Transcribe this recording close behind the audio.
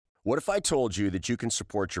What if I told you that you can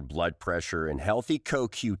support your blood pressure and healthy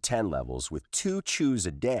CoQ10 levels with 2 chews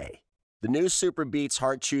a day? The new Super Beats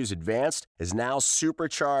Heart Chews Advanced is now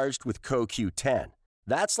supercharged with CoQ10.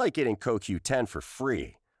 That's like getting CoQ10 for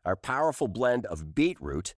free. Our powerful blend of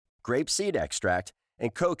beetroot, grapeseed extract,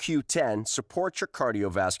 and CoQ10 supports your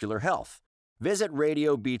cardiovascular health. Visit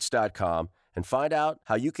RadioBeats.com and find out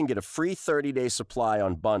how you can get a free 30-day supply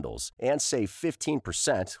on bundles and save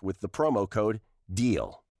 15% with the promo code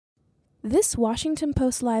DEAL. This Washington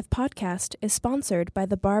Post Live podcast is sponsored by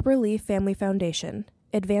the Barbara Lee Family Foundation,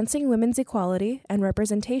 advancing women's equality and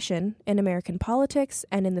representation in American politics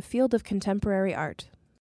and in the field of contemporary art.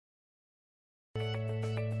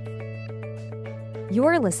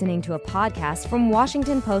 You're listening to a podcast from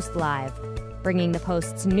Washington Post Live, bringing the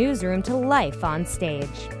Post's newsroom to life on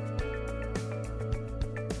stage.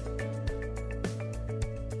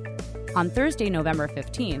 On Thursday, November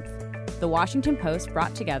 15th, The Washington Post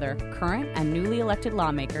brought together current and newly elected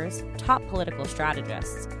lawmakers, top political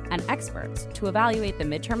strategists, and experts to evaluate the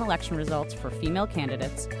midterm election results for female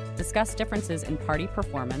candidates, discuss differences in party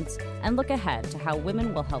performance, and look ahead to how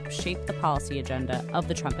women will help shape the policy agenda of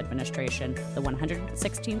the Trump administration, the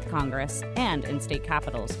 116th Congress, and in state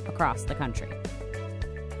capitals across the country.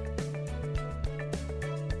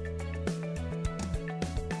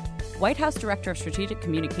 White House Director of Strategic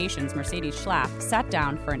Communications Mercedes Schlapp sat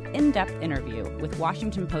down for an in-depth interview with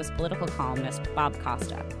Washington Post political columnist Bob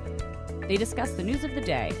Costa. They discussed the news of the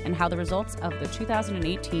day and how the results of the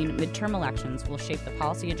 2018 midterm elections will shape the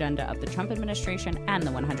policy agenda of the Trump administration and the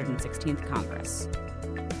 116th Congress.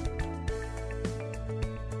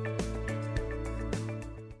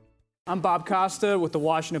 I'm Bob Costa with the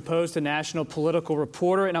Washington Post, a national political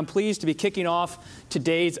reporter, and I'm pleased to be kicking off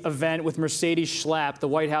today's event with Mercedes Schlapp, the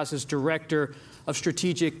White House's Director of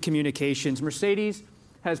Strategic Communications. Mercedes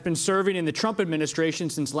has been serving in the Trump administration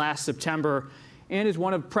since last September and is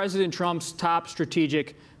one of President Trump's top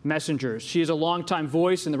strategic messengers. She is a longtime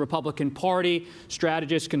voice in the Republican Party,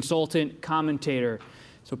 strategist, consultant, commentator.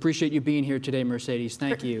 So appreciate you being here today, Mercedes.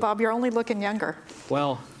 Thank you. Bob, you're only looking younger.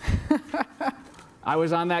 Well, I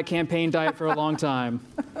was on that campaign diet for a long time.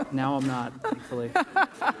 Now I'm not, thankfully.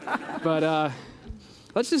 But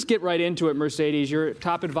let's just get right into it, Mercedes. You're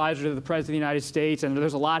top advisor to the President of the United States, and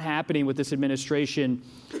there's a lot happening with this administration.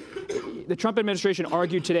 The Trump administration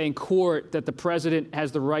argued today in court that the president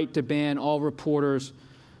has the right to ban all reporters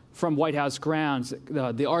from White House grounds.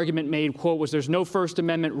 The argument made, quote, was there's no First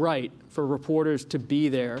Amendment right for reporters to be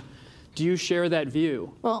there. Do you share that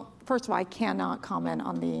view? Well, first of all, I cannot comment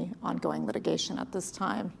on the ongoing litigation at this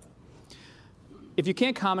time. If you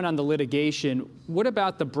can't comment on the litigation, what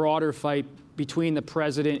about the broader fight between the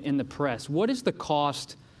president and the press? What is the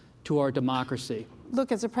cost to our democracy?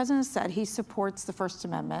 Look, as the president said, he supports the First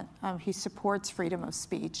Amendment. He supports freedom of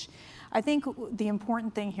speech. I think the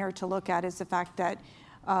important thing here to look at is the fact that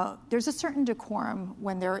there's a certain decorum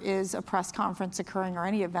when there is a press conference occurring or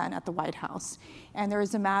any event at the White House. And there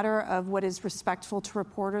is a matter of what is respectful to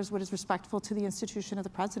reporters, what is respectful to the institution of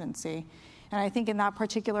the presidency. And I think in that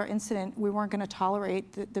particular incident, we weren't going to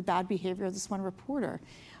tolerate the bad behavior of this one reporter.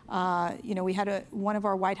 We had one of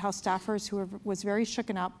our White House staffers who was very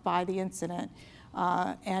shooken up by the incident.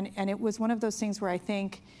 And it was one of those things where I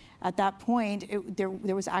think at that point, there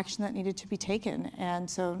was action that needed to be taken. And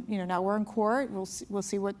so, now we're in court. We'll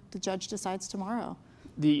see what the judge decides tomorrow.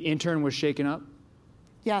 The intern was shaken up?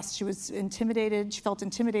 Yes, she was intimidated. She felt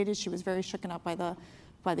intimidated. She was very shooken up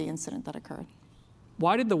by the incident that occurred.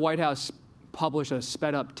 Why did the White House publish a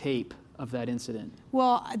sped-up tape of that incident?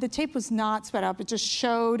 Well, the tape was not sped up. It just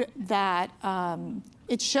showed that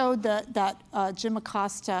Jim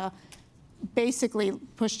Acosta basically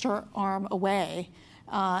pushed her arm away.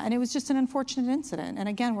 And it was just an unfortunate incident. And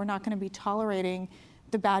again, we're not going to be tolerating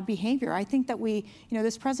the bad behavior. I think that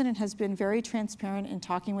this president has been very transparent in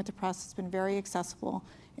talking with the press. It's been very accessible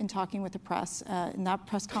in talking with the press. In that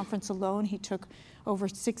press conference alone, he took over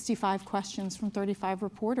 65 questions from 35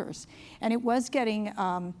 reporters. And it was getting,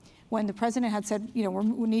 when the president had said,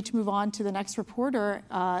 we need to move on to the next reporter,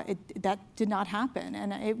 that did not happen.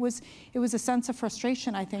 And it was a sense of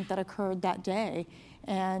frustration, I think, that occurred that day.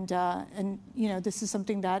 And this is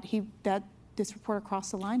something that this reporter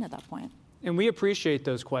crossed the line at that point. And we appreciate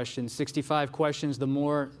those questions. 65 questions, the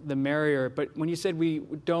more, the merrier. But when you said we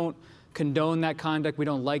don't condone that conduct, we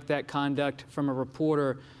don't like that conduct from a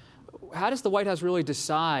reporter, how does the White House really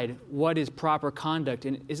decide what is proper conduct?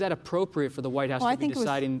 And is that appropriate for the White House to be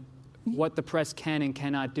deciding what the press can and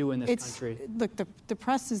cannot do in this country? Look, the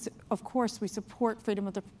press is, of course, we support freedom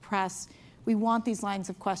of the press. We want these lines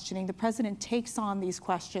of questioning. The president takes on these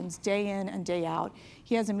questions day in and day out.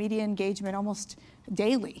 He has a media engagement almost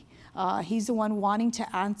daily. He's the one wanting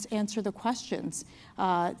to answer the questions.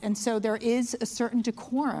 And so there is a certain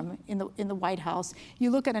decorum in the White House. You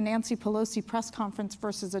look at a Nancy Pelosi press conference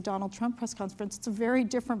versus a Donald Trump press conference, it's a very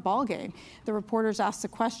different ballgame. The reporters ask the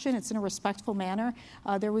question, it's in a respectful manner.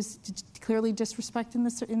 There was clearly disrespect in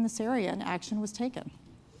this area, and action was taken.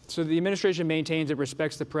 So the administration maintains it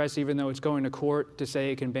respects the press even though it's going to court to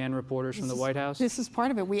say it can ban reporters from the White House? This is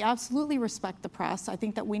part of it. We absolutely respect the press. I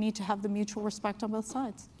think that we need to have the mutual respect on both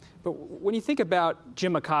sides. But when you think about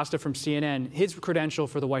Jim Acosta from CNN, his credential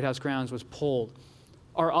for the White House grounds was pulled.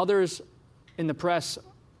 Are others in the press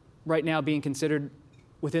right now being considered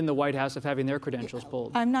within the White House of having their credentials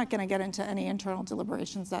pulled? I'm not going to get into any internal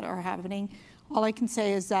deliberations that are happening. All I can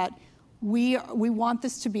say is that we want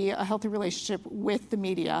this to be a healthy relationship with the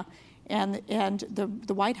media and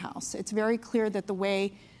the White House. It's very clear that the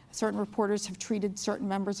way certain reporters have treated certain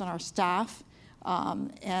members on our staff,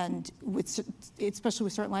 and especially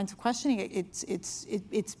with certain lines of questioning, it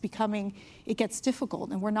gets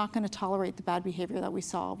difficult, and we're not going to tolerate the bad behavior that we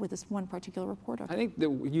saw with this one particular reporter. I think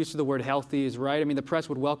the use of the word healthy is right. I mean, the press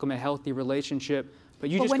would welcome a healthy relationship,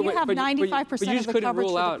 but when you have 95% of the coverage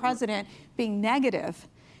for the president being negative,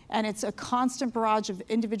 and it's a constant barrage of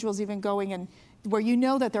individuals even going in where you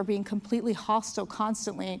know that they're being completely hostile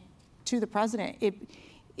constantly to the president,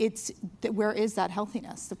 where is that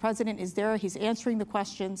healthiness? The president is there, he's answering the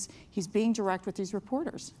questions, he's being direct with these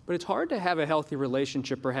reporters. But it's hard to have a healthy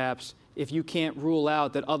relationship, perhaps, if you can't rule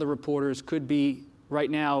out that other reporters could be,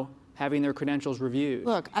 right now, having their credentials reviewed.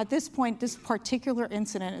 Look, at this point, this particular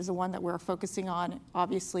incident is the one that we're focusing on.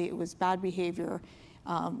 Obviously, it was bad behavior.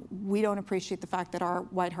 We don't appreciate the fact that our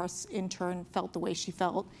White House intern felt the way she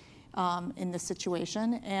felt in this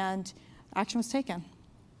situation, and action was taken.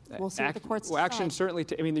 We'll see what the courts decide. Well, action certainly.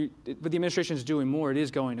 But the administration is doing more. It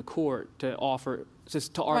is going to court to offer,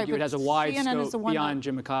 just to argue it has a wide scope beyond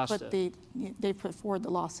Jim Acosta. But they put forward the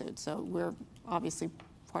lawsuit, so we're obviously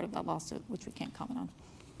part of that lawsuit, which we can't comment on.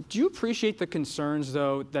 Do you appreciate the concerns,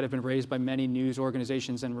 though, that have been raised by many news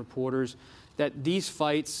organizations and reporters that these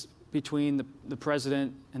fights between the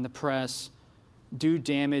president and the press do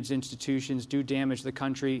damage institutions, do damage the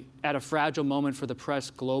country at a fragile moment for the press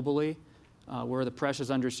globally, where the press is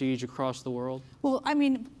under siege across the world? Well, I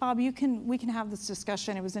mean, Bob, we can have this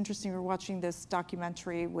discussion. It was interesting. We were watching this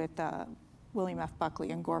documentary with William F.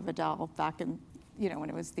 Buckley and Gore Vidal back in, when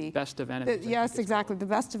it was the Best of Enemies. Yes, exactly, the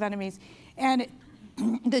Best of Enemies, and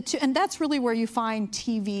that's really where you find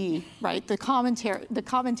TV, right? The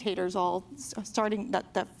commentators all starting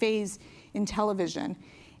that phase in television.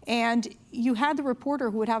 And you had the reporter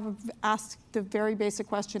who would have asked the very basic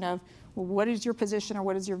question of, well, what is your position or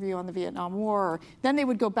what is your view on the Vietnam War? Or then they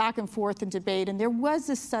would go back and forth and debate. And there was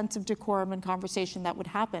this sense of decorum and conversation that would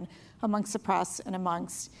happen amongst the press and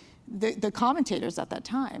amongst the commentators at that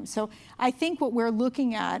time. So I think what we're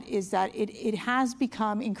looking at is that it has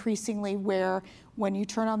become increasingly where when you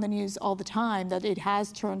turn on the news all the time, that it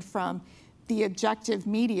has turned from the objective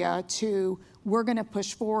media to we're going to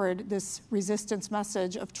push forward this resistance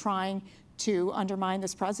message of trying to undermine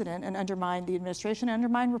this president and undermine the administration and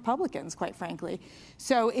undermine Republicans, quite frankly.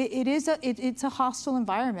 So it's a hostile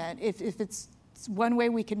environment. If it's one way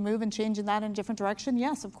we can move and change in a different direction,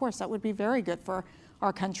 yes, of course, that would be very good for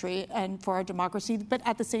our country and for our democracy. But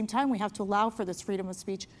at the same time, we have to allow for this freedom of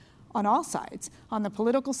speech on all sides, on the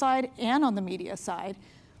political side and on the media side.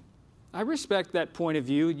 I respect that point of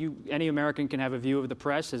view. Any American can have a view of the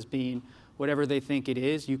press as being whatever they think it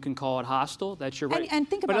is. You can call it hostile. That's your right. And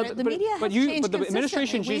think about it. The media has changed But the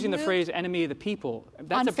administration's using the phrase enemy of the people.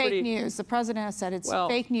 That's on fake news. The president has said it's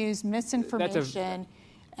fake news, misinformation.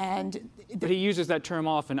 But he uses that term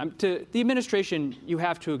often. The administration, you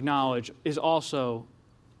have to acknowledge, is also,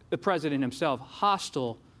 the president himself,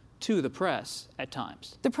 hostile to the press at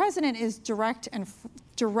times. The president is direct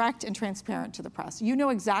and transparent to the press. You know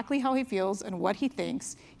exactly how he feels and what he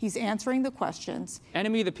thinks. He's answering the questions.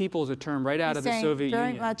 Enemy of the people is a term right out of the Soviet Union.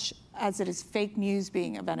 Very much as it is fake news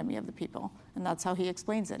being an enemy of the people. And that's how he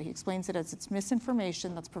explains it. He explains it as it's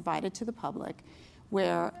misinformation that's provided to the public,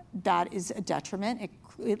 where that is a detriment.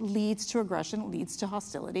 It leads to aggression, it leads to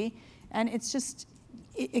hostility. And it's just,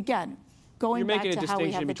 again, going back to how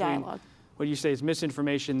we have the dialogue. What you say is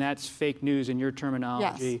misinformation, that's fake news in your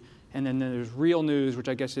terminology. Yes. And then there's real news, which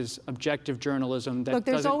I guess is objective journalism. Look,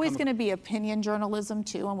 there's always going to be opinion journalism,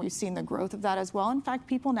 too, and we've seen the growth of that as well. In fact,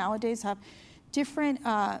 people nowadays have different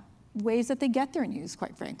ways that they get their news,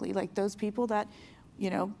 quite frankly. Like those people that,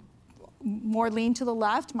 more lean to the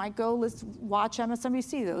left might go watch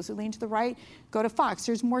MSNBC. Those who lean to the right go to Fox.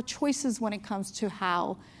 There's more choices when it comes to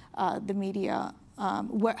how the media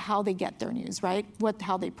how they get their news, right?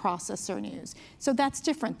 How they process their news. So that's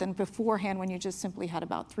different than beforehand when you just simply had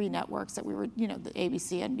about 3 networks that we were, the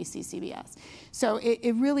ABC, NBC, CBS. So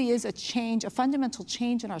it really is a change, a fundamental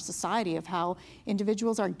change in our society of how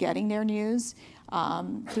individuals are getting their news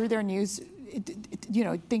through their news.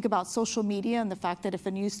 Think about social media and the fact that if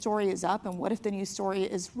a news story is up and what if the news story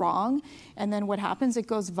is wrong, and then what happens, it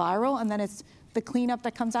goes viral, and then it's the cleanup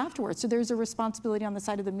that comes afterwards. So there's a responsibility on the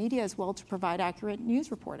side of the media as well to provide accurate news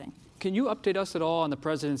reporting. Can you update us at all on the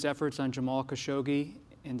president's efforts on Jamal Khashoggi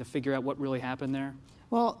and to figure out what really happened there?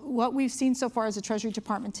 Well, what we've seen so far is the Treasury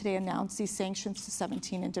Department today announced these sanctions to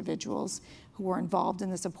 17 individuals who were involved in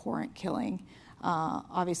this abhorrent killing.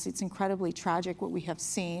 Obviously, it's incredibly tragic what we have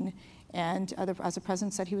seen, and as the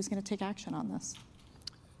president said, he was going to take action on this.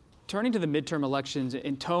 Turning to the midterm elections,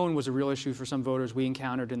 and tone was a real issue for some voters we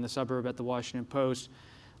encountered in the suburb at the Washington Post.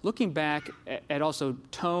 Looking back at also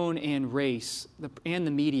tone and race and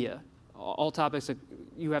the media, all topics that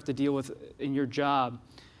you have to deal with in your job,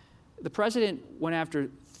 the president went after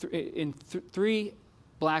 3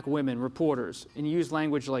 black women reporters and used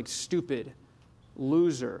language like stupid,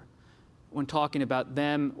 loser, when talking about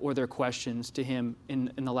them or their questions to him in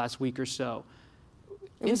the last week or so.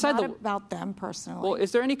 It was not about them personally. Well,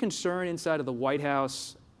 is there any concern inside of the White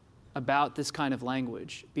House about this kind of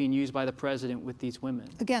language being used by the president with these women?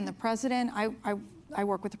 Again, the president, I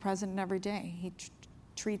work with the president every day. He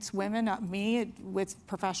treats women, me, with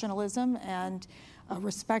professionalism and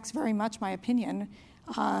respects very much my opinion.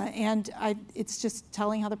 It's just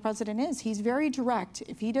telling how the president is. He's very direct.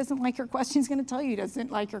 If he doesn't like your question, he's going to tell you he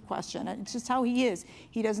doesn't like your question. It's just how he is.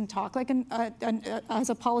 He doesn't talk like as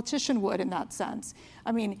a politician would in that sense.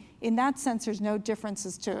 I mean, in that sense, there's no difference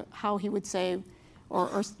as to how he would say,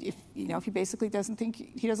 or if he basically doesn't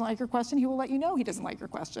like your question, he will let you know he doesn't like your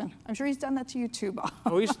question. I'm sure he's done that to you too, Bob.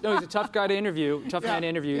 Well, he's a tough guy to interview. Yeah.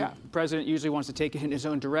 The president usually wants to take it in his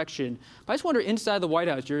own direction. But I just wonder, inside the White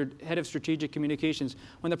House, you're head of strategic communications,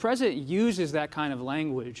 when the president uses that kind of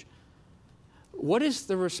language, what is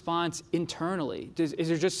the response internally? Is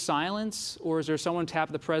there just silence, or is there someone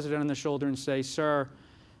tap the president on the shoulder and say, sir,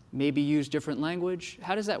 maybe use different language?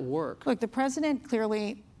 How does that work? Look, the president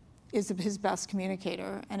clearly is his best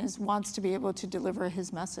communicator and wants to be able to deliver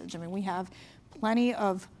his message. I mean, we have plenty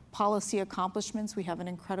of policy accomplishments. We have an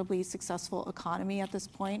incredibly successful economy at this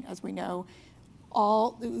point. As we know,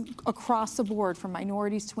 all across the board, from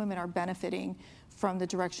minorities to women, are benefiting from the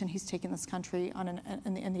direction he's taken this country on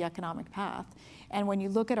in the economic path. And when you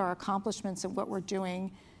look at our accomplishments and what we're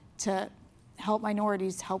doing to help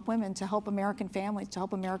minorities, help women, to help American families, to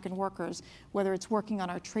help American workers, whether it's working on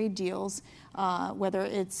our trade deals, whether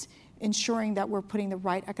it's ensuring that we're putting the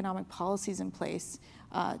right economic policies in place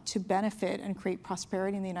to benefit and create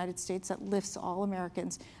prosperity in the United States that lifts all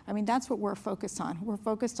Americans. I mean, that's what we're focused on. We're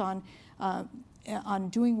focused on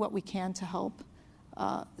doing what we can to help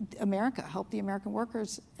America, help the American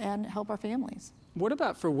workers, and help our families. What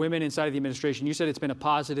about for women inside of the administration? You said it's been a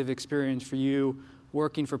positive experience for you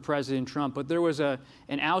working for President Trump, but there was an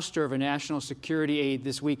ouster of a national security aide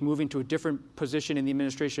this week, moving to a different position in the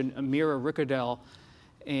administration, Amira Ricardel,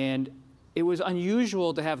 and it was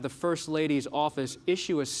unusual to have the First Lady's office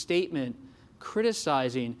issue a statement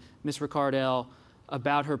criticizing Ms. Ricardel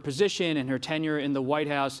about her position and her tenure in the White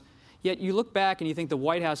House. Yet you look back and you think the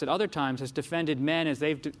White House at other times has defended men as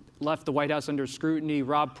they've left the White House under scrutiny.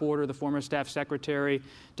 Rob Porter, the former staff secretary,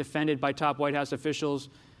 defended by top White House officials.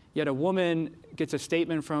 Yet a woman gets a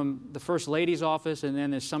statement from the First Lady's office and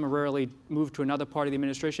then is summarily moved to another part of the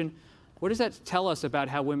administration. What does that tell us about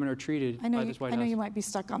how women are treated by this White House? I know you might be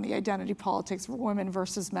stuck on the identity politics for women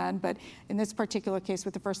versus men, but in this particular case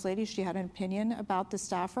with the First Lady, she had an opinion about the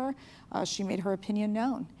staffer. She made her opinion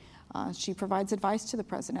known. She provides advice to the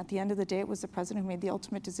president. At the end of the day, it was the president who made the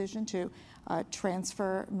ultimate decision to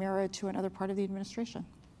transfer Mira to another part of the administration.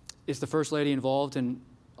 Is the First Lady involved in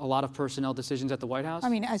a lot of personnel decisions at the White House? I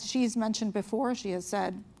mean, as she's mentioned before, she has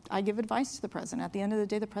said, I give advice to the president. At the end of the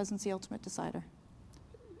day, the president's the ultimate decider.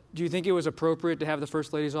 Do you think it was appropriate to have the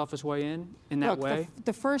First Lady's office weigh in that way?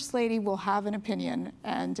 The First Lady will have an opinion,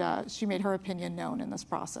 and she made her opinion known in this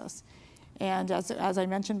process. And as I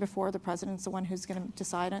mentioned before, the president's the one who's going to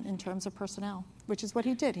decide in terms of personnel, which is what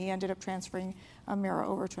he did. He ended up transferring Mira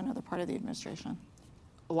over to another part of the administration.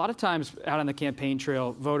 A lot of times out on the campaign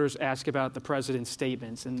trail, voters ask about the president's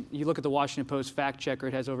statements. And you look at the Washington Post fact checker,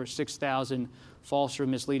 it has over 6,000 false or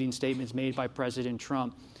misleading statements made by President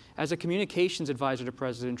Trump. As a communications advisor to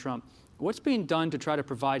President Trump, what's being done to try to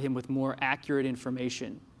provide him with more accurate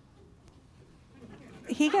information?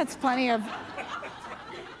 He gets plenty of,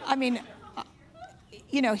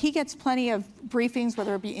 he gets plenty of briefings,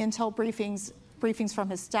 whether it be intel briefings briefings from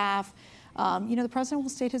his staff. The president will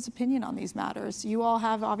state his opinion on these matters. You all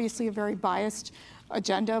have obviously a very biased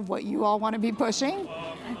agenda of what you all want to be pushing,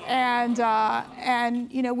 and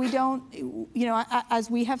we don't. As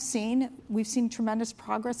we have seen, we've seen tremendous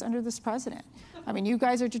progress under this president. I mean, you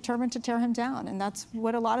guys are determined to tear him down, and that's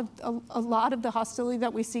what a lot of the hostility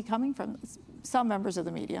that we see coming from some members of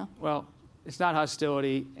the media. Well, it's not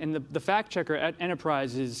hostility, and the fact-checker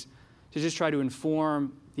enterprise is to just try to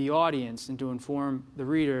inform the audience and to inform the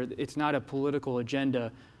reader. It's not a political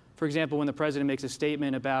agenda. For example, when the president makes a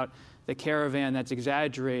statement about the caravan that's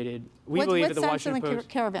exaggerated, we believe that the Washington Post...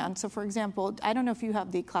 Caravan? So, for example, I don't know if you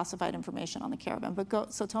have the classified information on the caravan,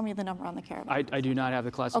 but so tell me the number on the caravan. I do not have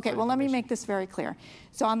the classified Okay, well, let me make this very clear.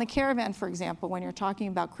 So on the caravan, for example, when you're talking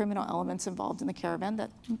about criminal elements involved in the caravan that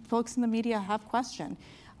folks in the media have questioned,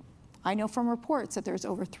 I know from reports that there's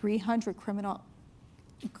over 300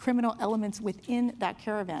 criminal elements within that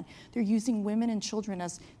caravan. They're using women and children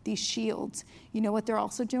as these shields. You know what they're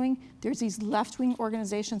also doing? There's these left-wing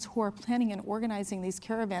organizations who are planning and organizing these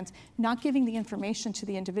caravans, not giving the information to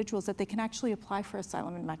the individuals that they can actually apply for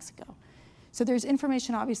asylum in Mexico. So there's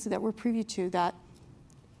information, obviously, that we're privy to that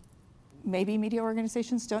maybe media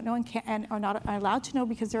organizations don't know and are not allowed to know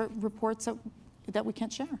because there are reports that we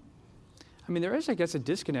can't share. I mean, there is, I guess, a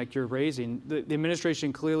disconnect you're raising. The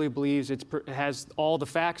administration clearly believes it has all the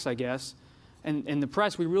facts, I guess. And in the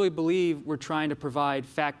press, we really believe we're trying to provide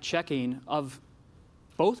fact-checking of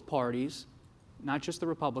both parties, not just the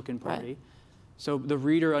Republican Party. Right. So the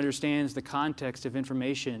reader understands the context of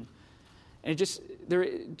information. And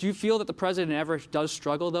do you feel that the president ever does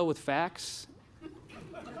struggle, though, with facts?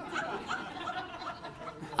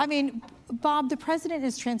 I mean, Bob, the president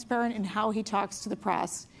is transparent in how he talks to the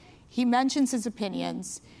press. He mentions his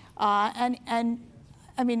opinions, and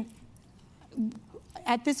I mean,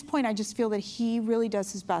 at this point, I just feel that he really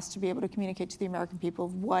does his best to be able to communicate to the American people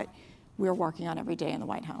what we're working on every day in the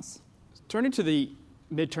White House. Turning to the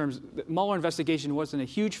midterms, the Mueller investigation wasn't a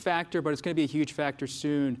huge factor, but it's going to be a huge factor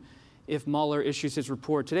soon if Mueller issues his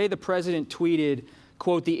report. Today, the president tweeted,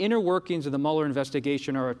 quote, "The inner workings of the Mueller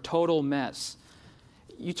investigation are a total mess."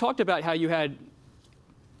 You talked about how you had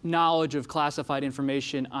knowledge of classified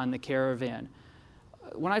information on the caravan.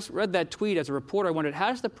 When I read that tweet as a reporter, I wondered, how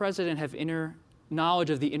does the president have knowledge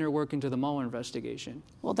of the inner workings of the Mueller investigation?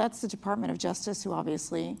 Well, that's the Department of Justice, who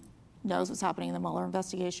obviously knows what's happening in the Mueller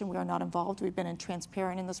investigation. We are not involved. We've been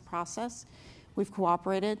transparent in this process. We've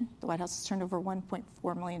cooperated. The White House has turned over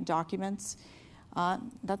 1.4 million documents.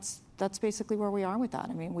 That's basically where we are with that.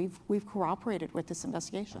 I mean, we've cooperated with this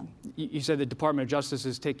investigation. You said the Department of Justice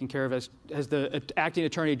is taking care of it. Has the acting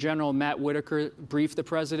Attorney General, Matt Whitaker, briefed the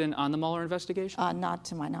president on the Mueller investigation? Not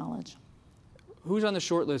to my knowledge. Who's on the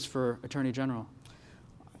short list for Attorney General?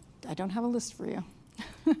 I don't have a list for you.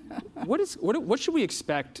 What should we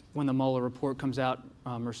expect when the Mueller report comes out,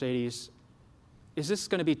 Mercedes? Is this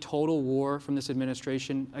going to be total war from this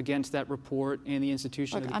administration against that report and the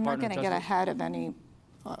institution of the Department of Justice? I'm not going to get ahead of any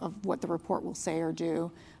of what the report will say or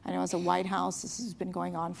do. I know as a White House, this has been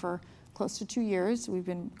going on for close to 2 years. We've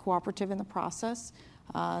been cooperative in the process,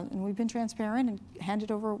 and we've been transparent and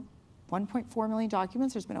handed over 1.4 million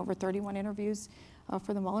documents. There's been over 31 interviews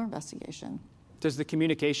for the Mueller investigation. Does the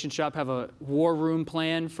communication shop have a war room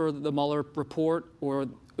plan for the Mueller report or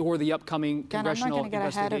the upcoming congressional investigations? I'm not going to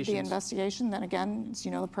get ahead of the investigation. Then again, as you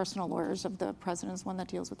know, the personal lawyers of the president is one that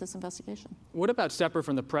deals with this investigation. What about separate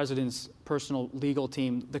from the president's personal legal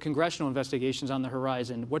team, the congressional investigations on the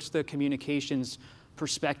horizon? What's the communications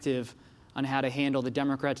perspective on how to handle the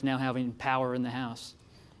Democrats now having power in the House?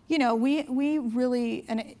 You know, we really,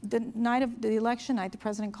 and the night of the election night, the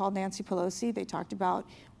president called Nancy Pelosi. They talked about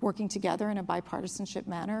working together in a bipartisanship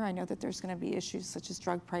manner. I know that there's going to be issues such as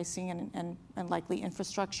drug pricing and likely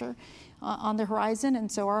infrastructure on the horizon.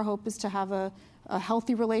 And so our hope is to have a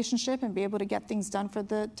healthy relationship and be able to get things done for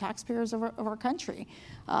the taxpayers of our country.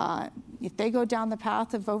 If they go down the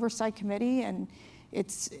path of oversight committee, and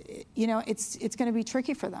it's going to be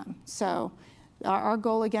tricky for them. So our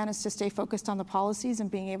goal, again, is to stay focused on the policies and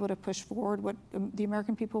being able to push forward what the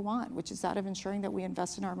American people want, which is that of ensuring that we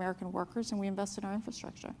invest in our American workers and we invest in our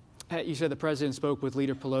infrastructure. You said the president spoke with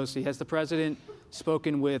Leader Pelosi. Has the president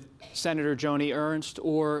spoken with Senator Joni Ernst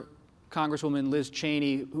or Congresswoman Liz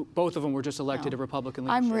Cheney, who both of them were just elected to Republican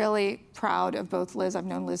leadership? I'm really proud of both Liz. I've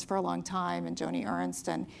known Liz for a long time, and Joni Ernst.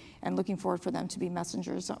 And and looking forward for them to be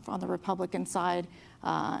messengers on the Republican side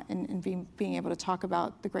and being able to talk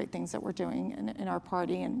about the great things that we're doing in our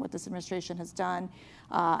party and what this administration has done.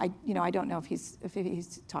 I don't know if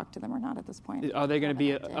he's talked to them or not at this point. Are they going to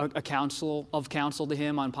be a counsel to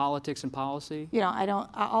him on politics and policy?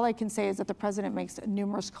 All I can say is that the president makes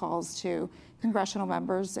numerous calls to congressional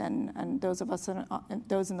members and those of us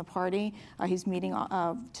those in the party. He's meeting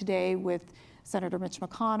today with Senator Mitch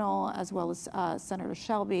McConnell as well as Senator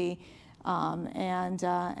Shelby, and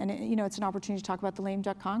it's an opportunity to talk about the lame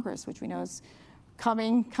duck Congress, which we know is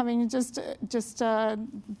coming just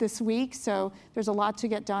this week. So there's a lot to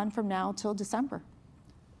get done from now till December.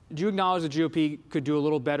 Do you acknowledge the GOP could do a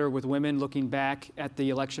little better with women looking back at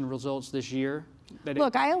the election results this year?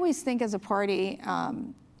 Look, I always think as a party,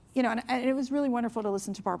 and it was really wonderful to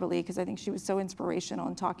listen to Barbara Lee because I think she was so inspirational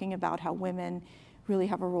in talking about how women really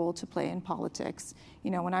have a role to play in politics.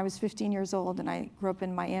 When I was 15 years old and I grew up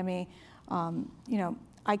in Miami,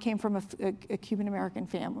 I came from a Cuban-American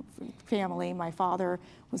family. My father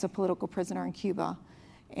was a political prisoner in Cuba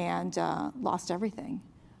and lost everything.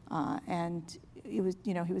 And he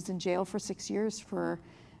was in jail for 6 years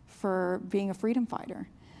for being a freedom fighter.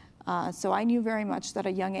 So I knew very much at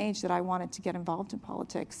a young age that I wanted to get involved in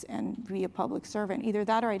politics and be a public servant. Either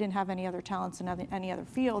that or I didn't have any other talents in any other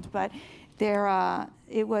field. But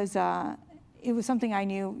it was something I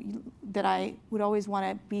knew that I would always want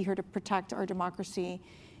to be here to protect our democracy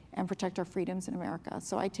and protect our freedoms in America.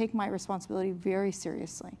 So I take my responsibility very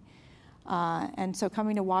seriously. And so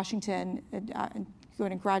coming to Washington,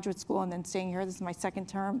 going to graduate school and then staying here, this is my second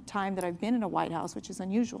time that I've been in a White House, which is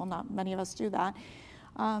unusual. Not many of us do that.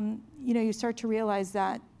 You start to realize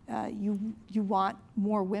that you want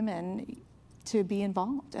more women to be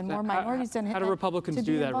involved and more minorities. How do Republicans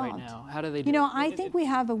do that right now? How do they do I think we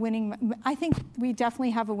have I think we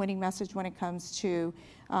definitely have a winning message when it comes to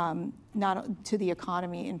not to the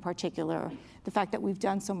economy in particular. The fact that we've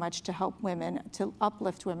done so much to help women, to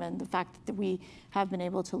uplift women, the fact that we have been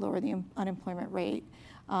able to lower the unemployment rate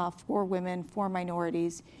for women, for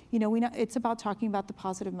minorities. We know it's about talking about the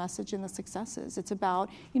positive message and the successes. It's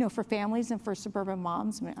about, for families and for suburban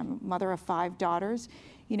moms. I'm a mother of 5 daughters.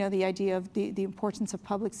 The idea of the importance of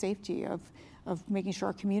public safety, of making sure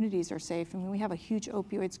our communities are safe. I mean, we have a huge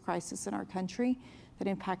opioids crisis in our country that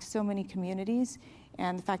impacts so many communities.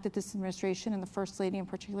 And the fact that this administration and the First Lady in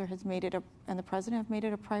particular has made it and the President have made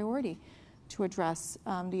it a priority to address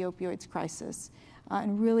the opioids crisis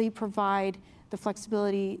and really provide the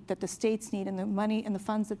flexibility that the states need and the money and the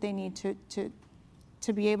funds that they need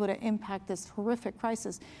to be able to impact this horrific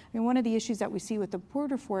crisis. I mean, one of the issues that we see with the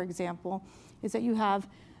border, for example, is that you have,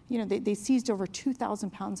 they seized over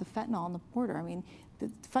 2,000 pounds of fentanyl on the border. I mean, the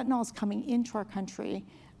fentanyl is coming into our country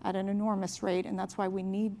at an enormous rate, and that's why we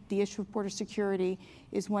need the issue of border security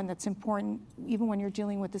is one that's important even when you're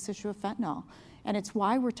dealing with this issue of fentanyl. And it's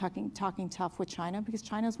why we're talking tough with China, because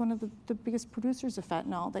China is one of the biggest producers of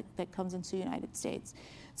fentanyl that comes into the United States.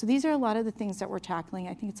 So these are a lot of the things that we're tackling.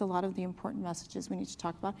 I think it's a lot of the important messages we need to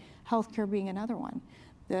talk about, healthcare being another one.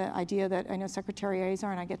 The idea that I know Secretary Azar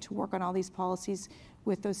and I get to work on all these policies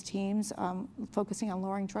with those teams, focusing on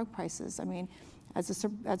lowering drug prices. I mean,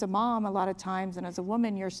 as a mom, a lot of times, and as a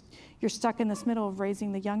woman, you're stuck in this middle of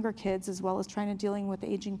raising the younger kids as well as trying to dealing with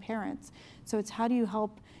aging parents. So it's how do you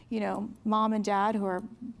help, mom and dad who are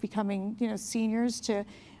becoming, seniors to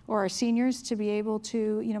be able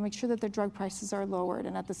to, make sure that their drug prices are lowered,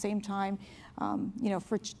 and at the same time,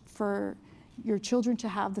 for your children to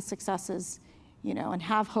have the successes, and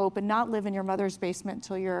have hope and not live in your mother's basement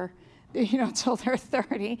till you're till they're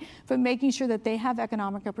 30, but making sure that they have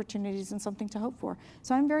economic opportunities and something to hope for.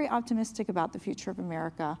 So I'm very optimistic about the future of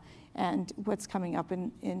America and what's coming up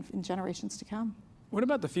in generations to come. What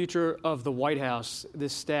about the future of the White House,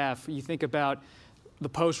 this staff? You think about the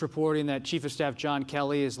Post reporting that Chief of Staff John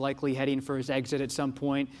Kelly is likely heading for his exit at some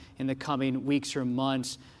point in the coming weeks or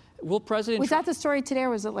months. Will President Was that the story today,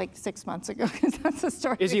 or was it like 6 months ago? Because that's the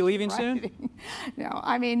story. Is he leaving soon? No,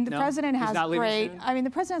 I mean the president has the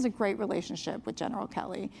president has a great relationship with General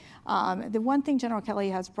Kelly. The one thing General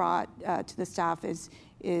Kelly has brought to the staff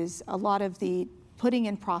is a lot of the putting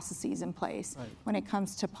in processes in place when it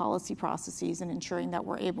comes to policy processes and ensuring that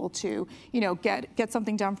we're able to, get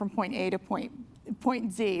something done from point A to point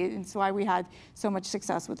Z, and so why we had so much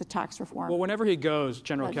success with the tax reform. Well, whenever he goes,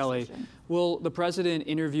 General Kelly, will the president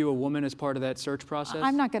interview a woman as part of that search process?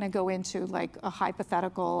 I'm not going to go into like a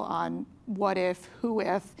hypothetical on what if, who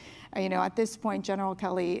if. At this point, General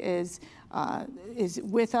Kelly is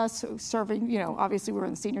with us, serving. Obviously, we were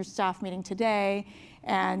in the senior staff meeting today,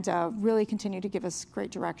 and really continue to give us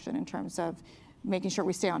great direction in terms of making sure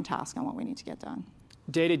we stay on task on what we need to get done.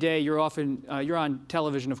 day to day, you're on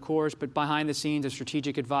television, of course, but behind the scenes, a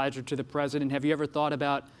strategic advisor to the president. Have you ever thought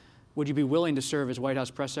about, would you be willing to serve as White House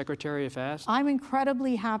press secretary if asked? I'm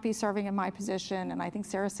incredibly happy serving in my position, and I think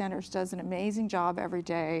Sarah Sanders does an amazing job every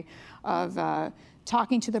day of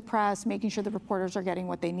talking to the press, making sure the reporters are getting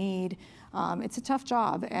what they need. It's a tough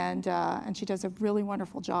job, and she does a really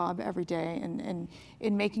wonderful job every day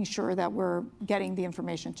in making sure that we're getting the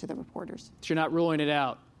information to the reporters. So you're not ruling it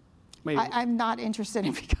out? Maybe. I'm not interested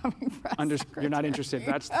in becoming press secretary. You're not interested.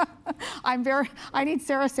 That's. I need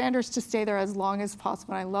Sarah Sanders to stay there as long as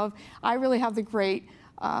possible. I really have the great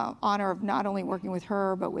honor of not only working with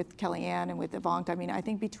her, but with Kellyanne and with Ivanka. I mean, I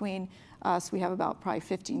think between us, we have about probably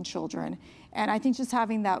 15 children. And I think just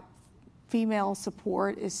having that female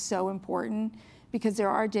support is so important, because there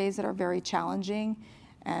are days that are very challenging.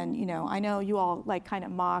 And, I know you all kind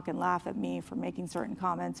of mock and laugh at me for making certain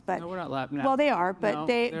comments, but. No, we're not laughing at. Well, they are, but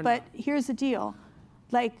no, but here's the deal.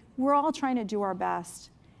 We're all trying to do our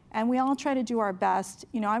best, and we all try to do our best.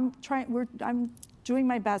 I'm doing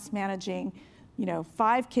my best managing,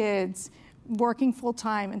 5 kids, working full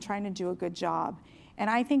time and trying to do a good job. And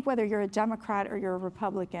I think whether you're a Democrat or you're a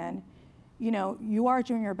Republican, you are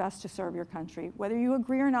doing your best to serve your country. Whether you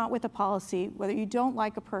agree or not with a policy, whether you don't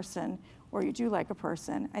like a person or you do like a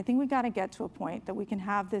person, I think we got to get to a point that we can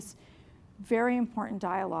have this very important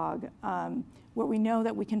dialogue where we know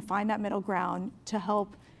that we can find that middle ground to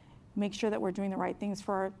help make sure that we're doing the right things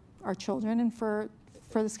for our children and for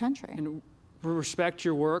this country. And we respect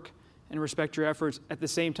your work and respect your efforts. At the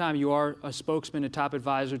same time, you are a spokesman, a top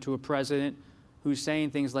advisor to a president who's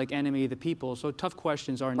saying things like enemy of the people. So tough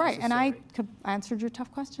questions are necessary. Right, and I answered your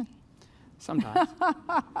tough question. Sometimes.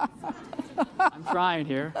 I'm trying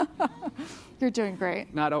here. You're doing great.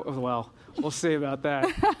 Well, we'll see about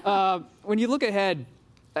that. When you look ahead,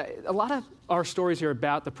 a lot of our stories here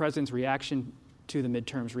about the president's reaction to the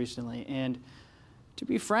midterms recently. And to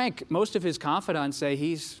be frank, most of his confidants say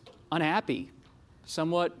he's unhappy,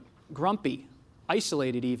 somewhat grumpy,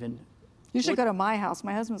 isolated even. You should go to my house.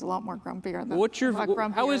 My husband's a lot more grumpier than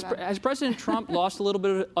has President Trump lost a little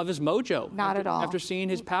bit of his mojo? Not at all. After seeing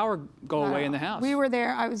his power go away in the House. We were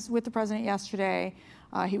there. I was with the president yesterday.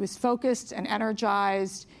 He was focused and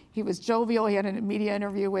energized. He was jovial. He had a media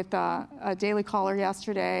interview with a Daily Caller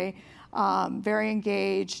yesterday. Very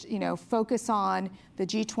engaged. Focus on the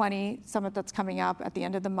G20 summit that's coming up at the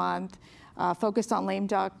end of the month. Focused on lame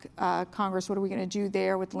duck Congress. What are we going to do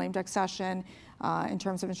there with the lame duck session in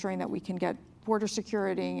terms of ensuring that we can get border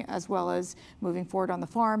security, as well as moving forward on the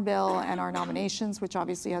farm bill and our nominations, which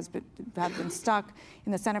obviously have been stuck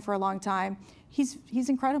in the Senate for a long time. He's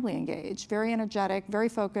incredibly engaged, very energetic, very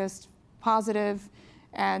focused, positive,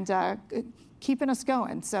 and keeping us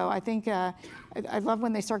going. So I think I love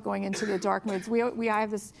when they start going into the dark moods. I have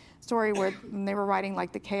this story where when they were writing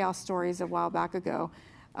the chaos stories a while back ago.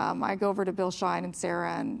 I go over to Bill Shine and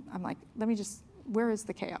Sarah, and I'm like, where is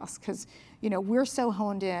the chaos? Because, we're so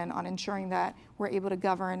honed in on ensuring that we're able to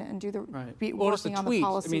govern and do working on the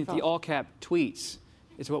policy. The all-cap tweets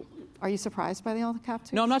is what. Are you surprised by the all-cap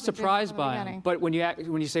tweets? No, I'm not surprised by them. But when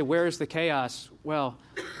you say, where is the chaos? Well,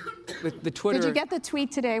 the Twitter. Did you get the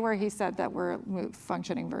tweet today where he said that we're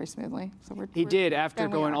functioning very smoothly? He did, after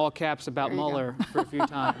going all caps about Mueller for a few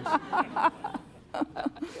times.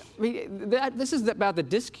 This is about the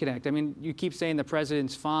disconnect. You keep saying the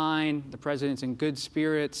president's fine, the president's in good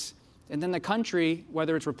spirits, and then the country,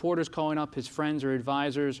 whether it's reporters calling up his friends or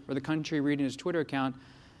advisors, or the country reading his Twitter account,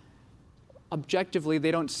 objectively,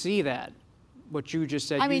 they don't see that, what you just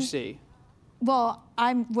said you see. Well,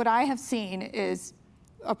 what I have seen is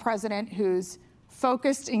a president who's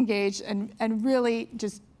focused, engaged, and really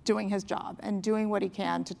just doing his job and doing what he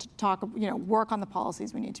can to work on the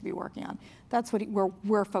policies we need to be working on. That's what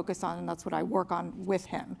we're focused on, and that's what I work on with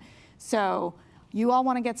him. So you all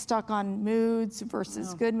want to get stuck on moods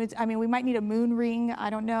versus good moods. We might need a moon ring, I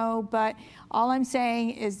don't know, but all I'm saying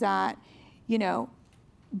is that,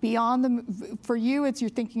 beyond for you, you're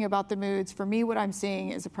thinking about the moods. For me, what I'm seeing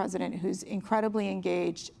is a president who's incredibly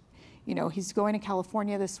engaged. He's going to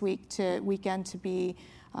California this weekend to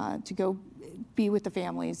go be with the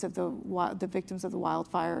families of the victims of the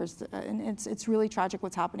wildfires, and it's really tragic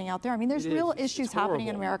what's happening out there. There's real issues happening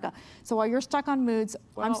in America. So while you're stuck on moods,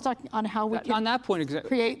 I'm stuck on how we can on that point,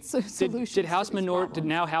 create solutions. Did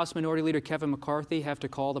now House Minority Leader Kevin McCarthy have to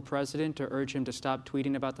call the president to urge him to stop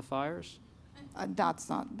tweeting about the fires? That's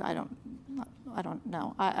not. I don't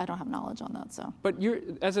know. I don't have knowledge on that. So. But you're,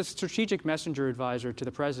 as a strategic messenger advisor to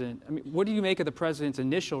the president, what do you make of the president's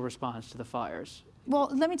initial response to the fires?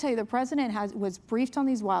 Well, let me tell you, the president was briefed on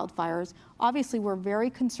these wildfires. Obviously, we're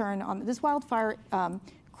very concerned on this wildfire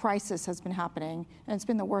crisis has been happening, and it's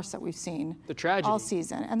been the worst that we've seen all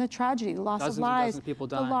season. And the tragedy, the loss of lives,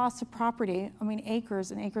 the loss of property. I mean,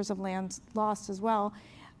 acres and acres of land lost as well.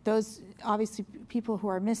 Those obviously people who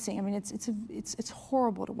are missing. I mean, it's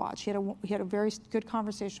horrible to watch. He had a very good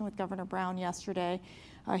conversation with Governor Brown yesterday.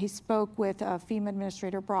 He spoke with FEMA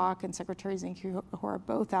Administrator Brock and Secretary Zinke, who are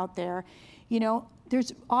both out there. You know,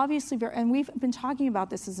 there's obviously and we've been talking about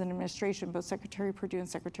this as an administration. Both Secretary Perdue and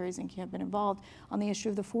Secretary Zinke have been involved on the issue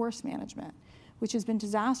of the forest management, which has been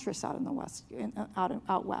disastrous out in the west,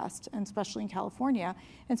 out west, and especially in California.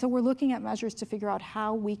 And so we're looking at measures to figure out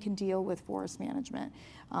how we can deal with forest management,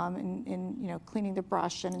 in cleaning the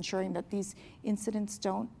brush and ensuring that these incidents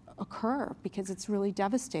don't occur, because it's really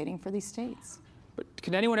devastating for these states. But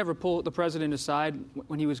can anyone ever pull the president aside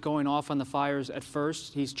when he was going off on the fires at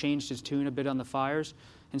first? He's changed his tune a bit on the fires,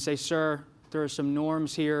 and say, sir, there are some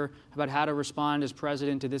norms here about how to respond as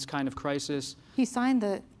president to this kind of crisis. He signed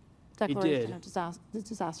the declaration of the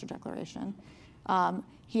disaster declaration.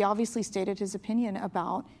 He obviously stated his opinion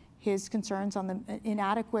about his concerns on the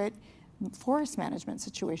inadequate forest management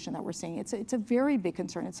situation that we're seeing. It's a very big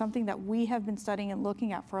concern. It's something that we have been studying and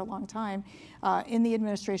looking at for a long time in the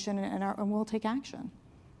administration, and we'll take action.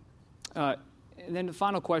 And then the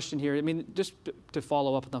final question here, I mean, just to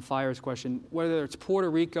follow up on the fires question, whether it's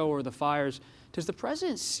Puerto Rico or the fires, does the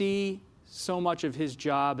president see so much of his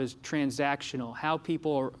job as transactional, how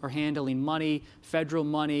people are handling money, federal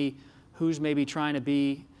money, who's maybe trying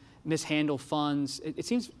to mishandle funds? It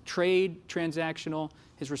seems trade transactional,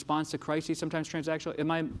 his response to crises sometimes transactional.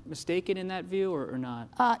 Am I mistaken in that view or not?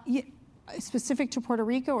 Specific to Puerto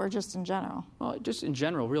Rico or just in general? Well, just in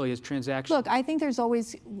general, really, is transactional. Look, I think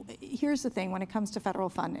here's the thing when it comes to federal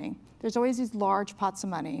funding. There's always these large pots of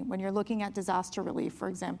money. When you're looking at disaster relief, for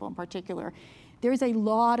example, in particular, there's a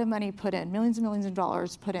lot of money put in, millions and millions of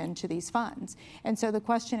dollars put into these funds. And so the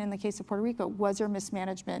question in the case of Puerto Rico, was there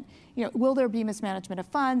mismanagement? Will there be mismanagement of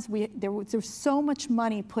funds? There's so much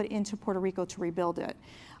money put into Puerto Rico to rebuild it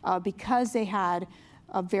because they had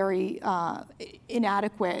a very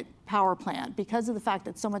inadequate power plant, because of the fact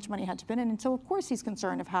that so much money had to be in. And so, of course, he's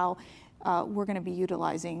concerned of how we're going to be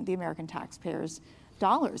utilizing the American taxpayers'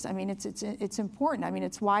 dollars. I mean, it's important. I mean,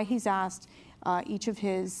 it's why he's asked each of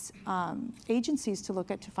his agencies to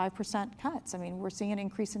look at 5% cuts. I mean, we're seeing an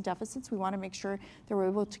increase in deficits. We want to make sure that we're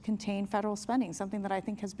able to contain federal spending, something that I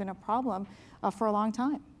think has been a problem for a long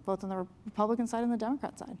time, both on the Republican side and the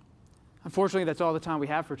Democrat side. Unfortunately, that's all the time we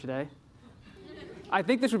have for today. I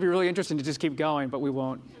think this would be really interesting to just keep going, but we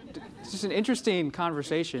won't. It's just an interesting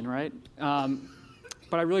conversation, right?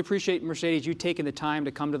 But I really appreciate, Mercedes, you taking the time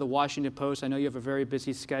to come to the Washington Post. I know you have a very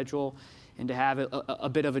busy schedule, and to have a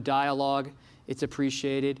bit of a dialogue, it's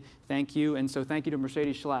appreciated. Thank you. And so thank you to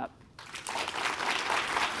Mercedes Schlapp.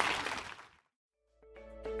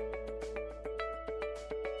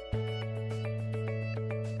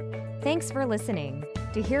 Thanks for listening.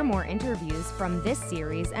 To hear more interviews from this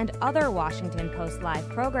series and other Washington Post Live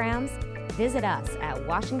programs, visit us at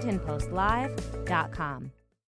WashingtonPostLive.com.